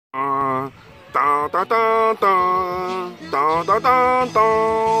Dun, dun, dun, dun, dun, dun, dun,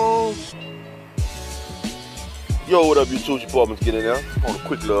 dun. Yo, what up, YouTube? Your boy, let's get in there on a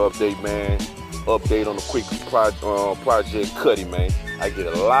quick little update, man. Update on the quick project Cutty, man. I get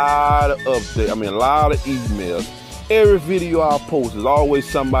a lot of updates. A lot of emails. Every video I post is always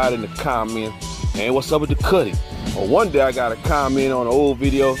somebody in the comment, man, what's up with the Cutty? Or one day I got a comment on an old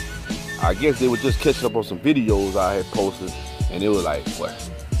video. I guess they were just catching up on some videos I had posted, and it was like, what?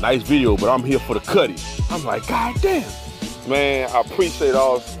 Nice video, but I'm here for the Cutty. I'm like, God damn. Man, I appreciate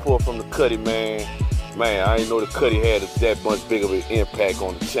all the support from the Cutty, man. Man, I didn't know the Cutty had that much big of an impact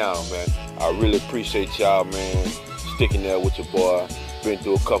on the channel, man. I really appreciate y'all, man, sticking there with your boy. Been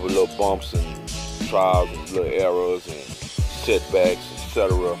through a couple of little bumps and trials and little errors and setbacks,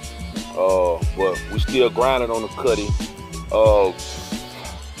 etc. But we still grinding on the Cutty.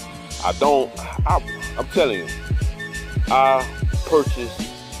 I'm telling you, I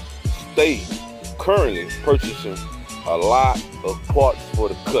currently purchasing a lot of parts for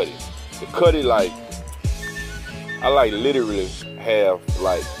the Cutty. The Cutty, I literally have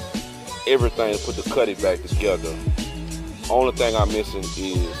everything to put the Cutty back together. Only thing I'm missing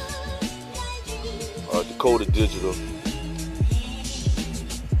is Dakota Digital,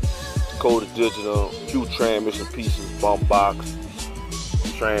 few transmission pieces, bump box,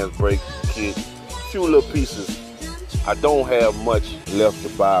 trans brake kit, few little pieces. I don't have much left to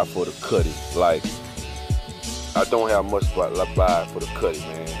buy for the Cutty. I don't have much to buy for the Cutty,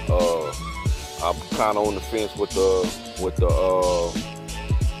 man. I'm kind of on the fence with the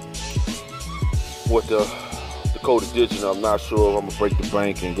Dakota Digital. I'm not sure if I'm gonna break the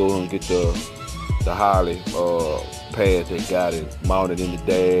bank and go and get the holley pad they got it mounted in the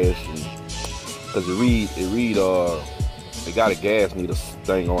dash, because it got a gas needle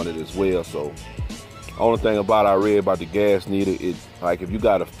thing on it as well. So only thing about I read about the gas needle, it if you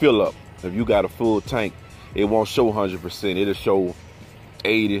got a fill up, if you got a full tank, it won't show 100%. It'll show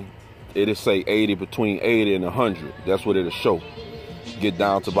 80. It'll say 80, between 80 and 100. That's what it'll show. Get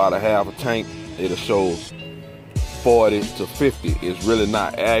down to about a half a tank, it'll show 40 to 50. It's really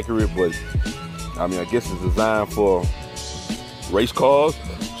not accurate, but I guess it's designed for race cars.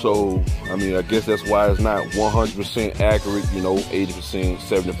 So I guess that's why it's not 100% accurate. 80%,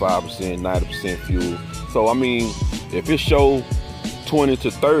 75%, 90% fuel. So if it shows 20 to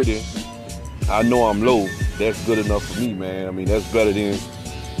 30, I know I'm low. That's good enough for me, man. That's better than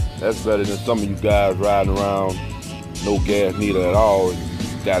some of you guys riding around no gas needle at all and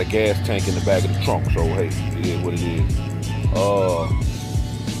got a gas tank in the back of the trunk. So hey, it is what it is.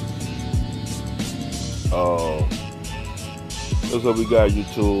 That's what we got,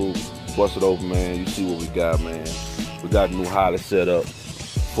 YouTube. Bust it open, man. You see what we got, man. We got a new holley set up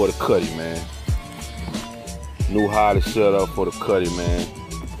for the Cutty, man. New holley set up for the Cutty, man.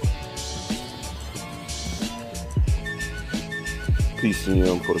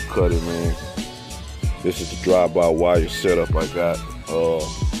 PCM for the Cutty, man. This is the drive-by wire setup I got.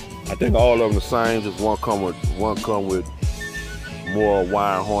 I think all of them the same. Just one come with more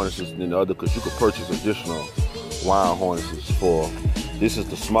wire harnesses than the other, because you could purchase additional wire harnesses for. This is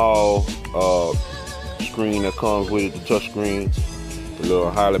the small screen that comes with it, the touch screen, the little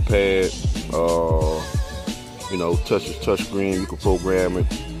holley pad. Touch screen. You can program it.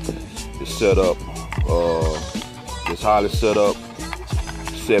 It's set up. This holley set up.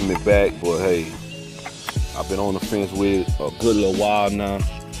 Set me back, but hey, I've been on the fence with it a good little while now.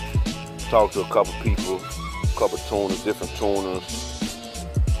 Talked to a couple people, a couple tuners, different tuners.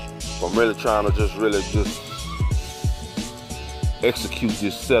 I'm really trying to just execute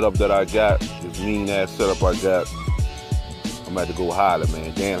this setup that I got, this mean ass setup I got. I'm about to go holley,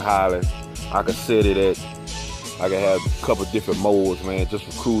 man. Dan holley. I can set it at, I can have a couple different modes, man, just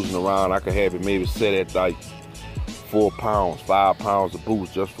for cruising around. I can have it maybe set at 4 pounds, 5 pounds of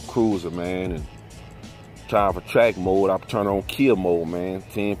boost just for cruising, man. And time for track mode, I turn on kill mode, man.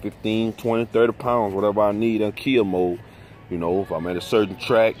 10, 15, 20, 30 pounds, whatever I need in kill mode. If I'm at a certain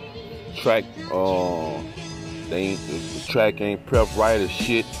track, the track ain't prepped right as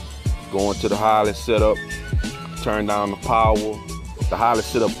shit, going to the holley setup, turn down the power. The holley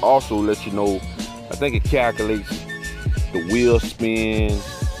setup also lets you know, I think it calculates the wheel spin,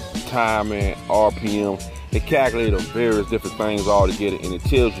 timing, RPM. It calculates various different things all together, and it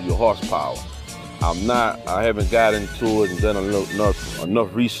tells you your horsepower. I haven't got into it and done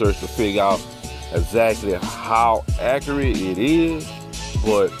enough research to figure out exactly how accurate it is,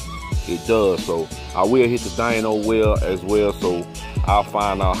 but it does. So I will hit the dyno well as well, so I'll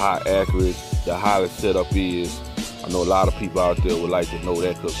find out how accurate the holley setup is. I know a lot of people out there would like to know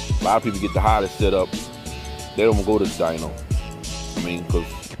that, because a lot of people get the holley set up, they don't go to the dyno. Because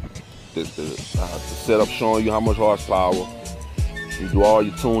the setup showing you how much horsepower. You do all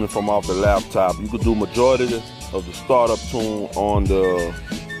your tuning from off the laptop. You could do majority of the startup tune on the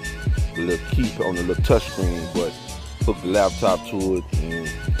little key on the little touch screen, but hook the laptop to it and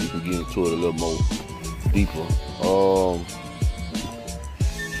you can get into it a little more deeper.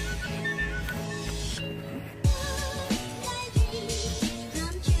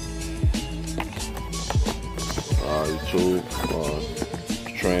 YouTube,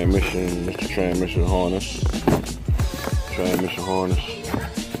 transmission harness,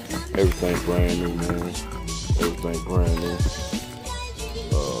 everything brand new, man. Everything brand new.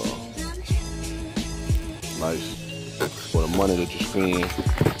 Nice for the money that you spend.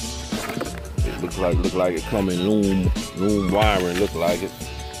 It look like it come in loom wiring. Look like it.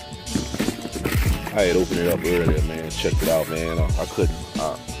 I had opened it up earlier, man. Checked it out, man. I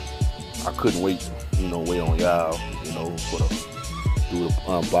couldn't wait. Wait on y'all, do the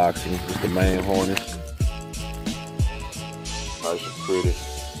unboxing. It's the main harness. Nice and pretty.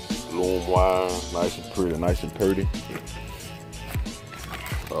 Loom wire, nice and pretty.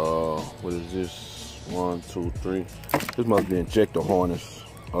 What is this? 1, 2, 3. This must be injector harness.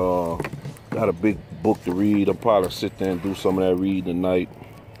 Got a big book to read. I'll probably sit there and do some of that reading tonight.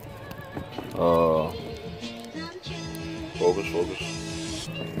 Focus.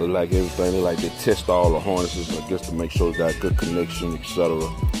 Look like everything. Look like they test all the harnesses, I guess, to make sure it got good connection, etc.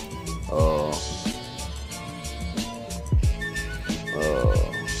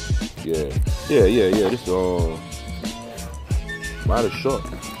 Yeah. This mighty short.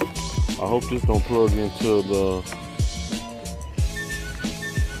 I hope this don't plug into the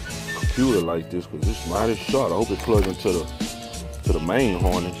computer like this, because this mighty short. I hope it plugs into the main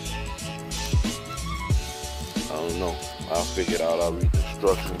harness. I don't know. I'll figure it out. I'll read the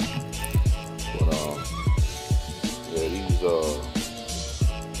instructions. But yeah, these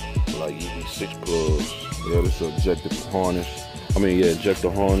like EV6 plugs. Yeah, this is injector harness. Injector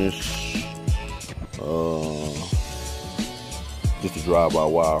harness. Just a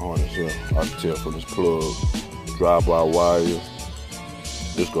drive-by-wire harness. Yeah, I can tell from this plug. Drive-by-wire.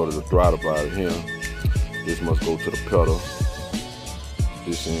 This go to the throttle body here. This must go to the pedal.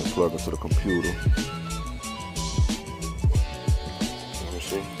 This end plug into the computer.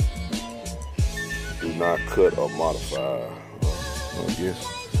 Do not cut or modify. I guess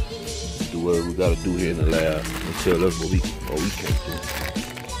do whatever we gotta do here in the lab and tell us what we can't do.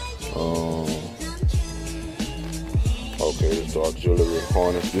 Okay, this is the auxiliary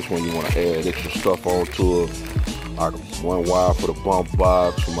harness. This one you want to add extra stuff onto it. Like one wire for the bump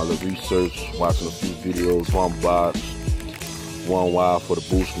box for my little research, watching a few videos. Bump box. One wire for the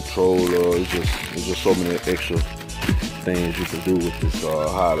boost controller. It's just so many extra things you can do with this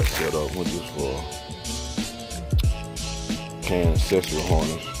holley setup. With this can accessory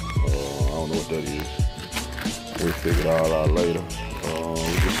harness. I don't know what that is. We'll figure it all out later.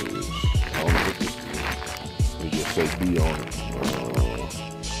 What this is. I don't know what this is. We just say B on it.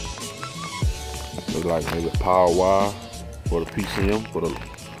 Look like maybe power wire for the PCM, for the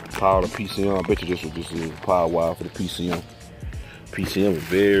power of the PCM. I bet you this is power wire for the PCM. PCM is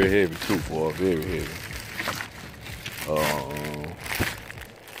very heavy too, boy. Very heavy. I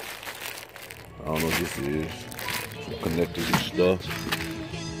don't know what this is. Some connectors and stuff.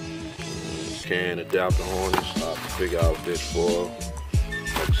 Can adapter harness. I have to figure out what that's for.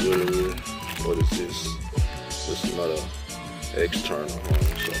 Auxiliary. What is this? This is another external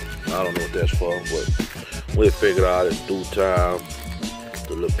harness. So I don't know what that's for, but we'll figure it out in due time.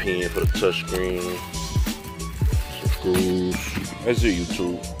 The little pin for the touch screen. Some screws. That's it,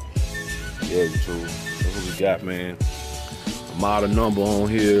 YouTube. Yeah, YouTube. That's what we got, man. The model number on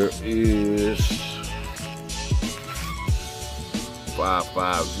here is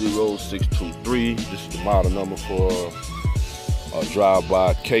 550623. This is the model number for a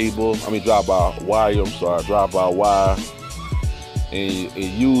drive-by cable. Drive-by wire. Drive-by wire. And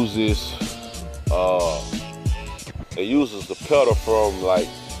it uses the pedal from like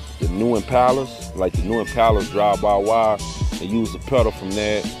the new Impalas, drive-by wire. It used the pedal from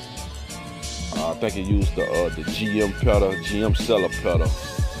that. I think it used the GM pedal, GM seller pedal.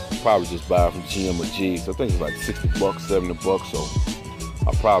 Probably just buy it from GM or Jigs. I think it's like $60, $70. So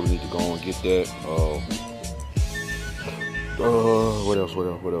I probably need to go and get that. What else?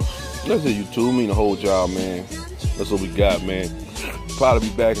 That's it, YouTube. The whole job, man. That's what we got, man. Probably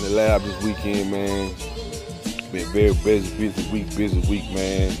be back in the lab this weekend, man. Been very busy week,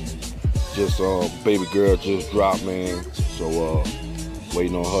 man. Just baby girl just dropped, man. So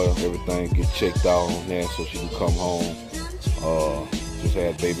waiting on her, everything get checked out on that so she can come home. Just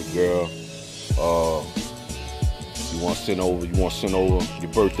had baby girl. You want to send over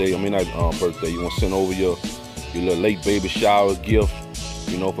your birthday. I mean, not birthday. You want to send over your little late baby shower gift,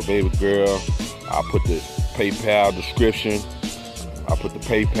 you know, for baby girl. I'll put the PayPal description. I'll put the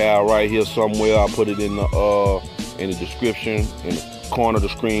PayPal right here somewhere. I'll put it in the description, in the corner of the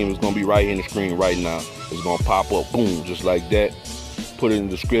screen. It's gonna be right here in the screen right now. It's gonna pop up, boom, just like that. Put it in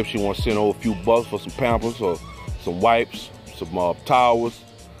the description. You want to send over a few bucks for some Pampers or some wipes, some towels.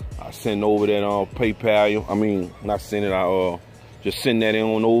 I send over that on PayPal. I mean, not send it. I just send that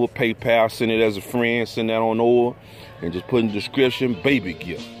on over PayPal. Send it as a friend. Send that on over, and just put in the description baby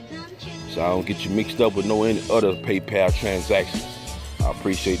gift, so I don't get you mixed up with no any other PayPal transactions. I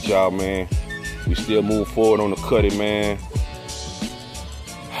appreciate y'all, man. We still move forward on the Cutty, man.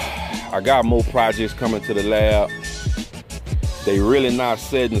 I got more projects coming to the lab. They really not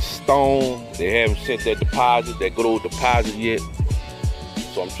set in stone. They haven't sent that good old deposit yet.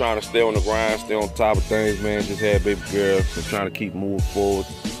 So I'm trying to stay on the grind, stay on top of things, man. Just had baby girl, so I'm trying to keep moving forward.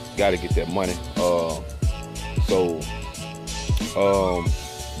 Got to get that money. The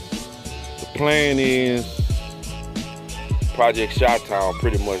plan is Project Chi-Town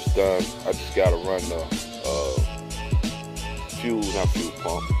pretty much done. I just got to run the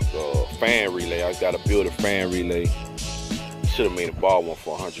fan relay. I got to build a fan relay. Should have made a ball one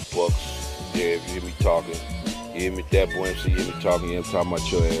for $100. Yeah, if you hear me talking. You hear me, that boy MC, you hear me talking, I'm talking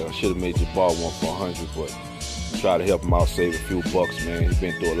about your ass. I should have made your ball one for $100, but try to help him out, save a few bucks, man. He's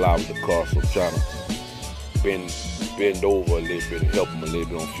been through a lot with the car, so I'm trying to bend over a little bit and help him a little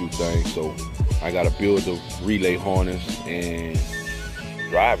bit on a few things. So I got to build the relay harness and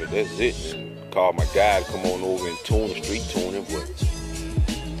drive it. That's it. And call my guy to come on over and tune the street tuning, but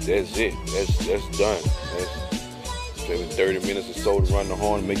that's it. That's done. That's 30 minutes or so to run the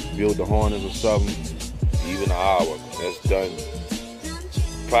horn, build the harness or something. Even an hour. That's done.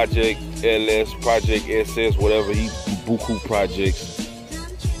 Project LS, Project SS, whatever. He buku projects.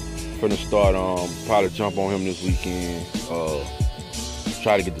 From the start, probably jump on him this weekend.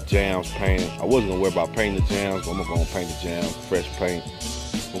 Try to get the jams painted. I wasn't gonna worry about painting the jams, but I'm gonna paint the jams, fresh paint.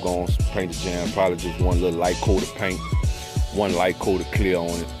 I'm gonna paint the jams, probably just one little light coat of paint, one light coat of clear on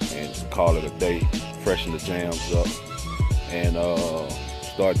it, and call it a day. Freshen the jams up, and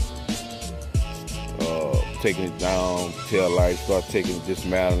start taking it down, tail lights, start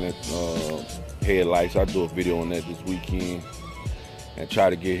dismantling it, headlights. I'll do a video on that this weekend and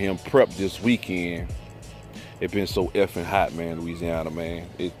try to get him prepped this weekend. It's been so effing hot, man, Louisiana, man.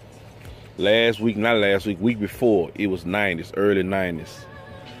 Week before, it was 90s, early 90s.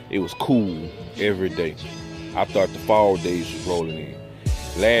 It was cool every day. I thought the fall days was rolling in.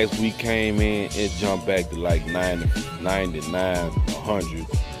 Last week came in, it jumped back to like 90, 99, 100.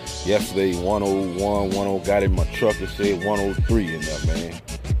 Yesterday, 101, 10, got in my truck, it said 103 in there, man.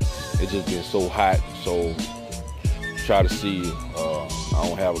 It just been so hot, so try to see, I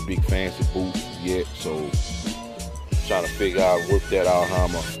don't have a big fancy boot yet, so trying to figure out, work that out, how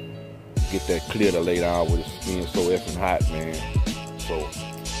I'm gonna get that clear to lay down with it being so effing hot, man. So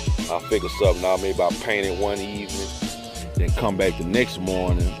I'll figure something out, maybe I'll paint it one evening, then come back the next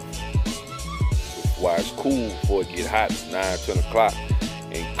morning while it's cool before it get hot, 9, 10 o'clock.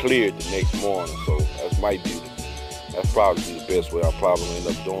 And clear it the next morning. So that's probably the best way. I'll probably end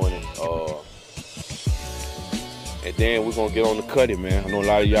up doing it. And then we're gonna get on the Cutty, man. I know a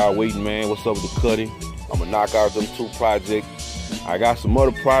lot of y'all waiting, man. What's up with the Cutty? I'm gonna knock out them 2 projects. I got some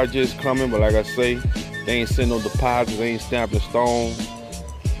other projects coming, but like I say, they ain't sent no deposits, they ain't stamped in stone.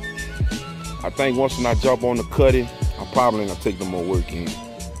 I think once when I jump on the Cutty, I'm probably gonna take no more work in.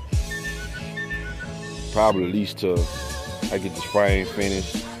 Probably at least till I get this frame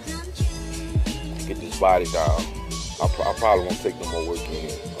finished, get this body down. I probably won't take no more work in.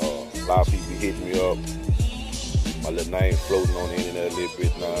 A lot of people hitting me up. My little name floating on the internet a little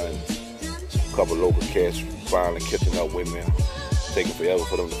bit now. And a couple local cats finally catching up with me. Taking forever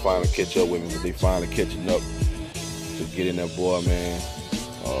for them to finally catch up with me, but they finally catching up to get in that boy, man.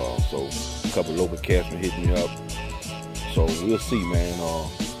 So a couple local cats been hitting me up. So we'll see, man.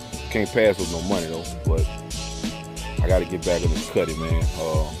 Can't pass with no money though, but I got to get back on this Cutty, man.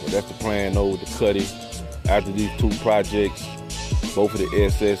 But that's the plan, though, with the Cutty. After these 2 projects, both of the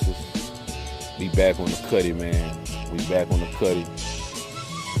SS's, we back on the Cutty, man. We back on the Cutty.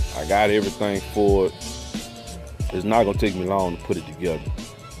 I got everything for it. It's not going to take me long to put it together.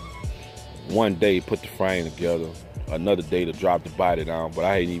 One day, put the frame together. Another day to drop the body down, but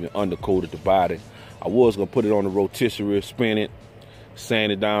I ain't even undercoated the body. I was going to put it on the rotisserie, spin it,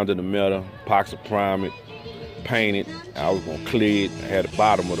 sand it down to the metal, epoxy prime it, paint it. I was gonna clear it. I had the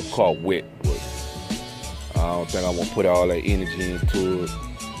bottom of the car wet, but I don't think I want to put all that energy into it.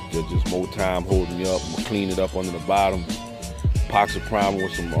 Just more time holding me up. I'm gonna clean it up under the bottom. Epoxy primer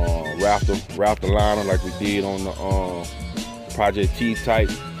with some rafter liner like we did on the Project T-Type.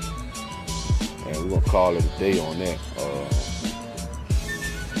 And we're gonna call it a day on that.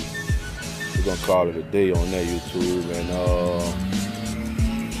 We're gonna call it a day on that, YouTube. And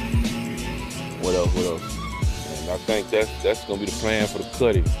what else? And I think that's gonna be the plan for the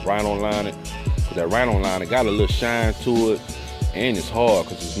Cutty. Rhino line it. Cause that rhino line, it got a little shine to it, and it's hard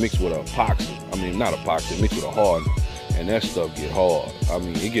because it's mixed with epoxy. I mean, not epoxy, mixed with a hardener. And that stuff get hard. I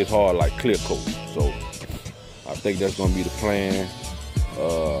mean, it gets hard like clear coat. So I think that's gonna be the plan.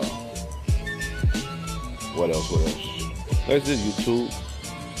 What else? That's it, YouTube.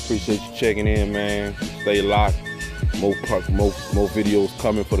 Appreciate you checking in, man. Stay locked. More videos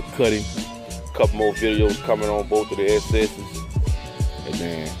coming for the Cutty. Couple more videos coming on both of the SS's. And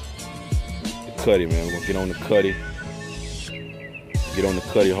then the Cutty, man. We're gonna get on the Cutty. Get on the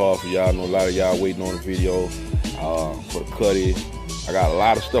Cutty hard for y'all. I know a lot of y'all waiting on the video for the Cutty. I got a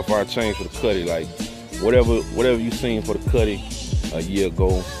lot of stuff I changed for the Cutty. Like whatever you seen for the Cutty a year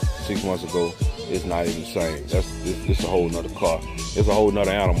ago, 6 months ago, it's not even the same. It's a whole nother car. It's a whole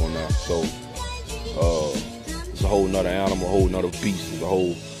nother animal now. So it's a whole nother animal, a whole nother beast. It's a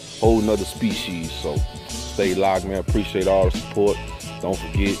whole nother species. So stay locked, man. Appreciate all the support. Don't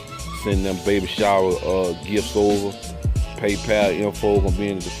forget, send them baby shower gifts over. PayPal info gonna be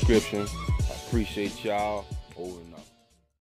in the description. I appreciate y'all. Over.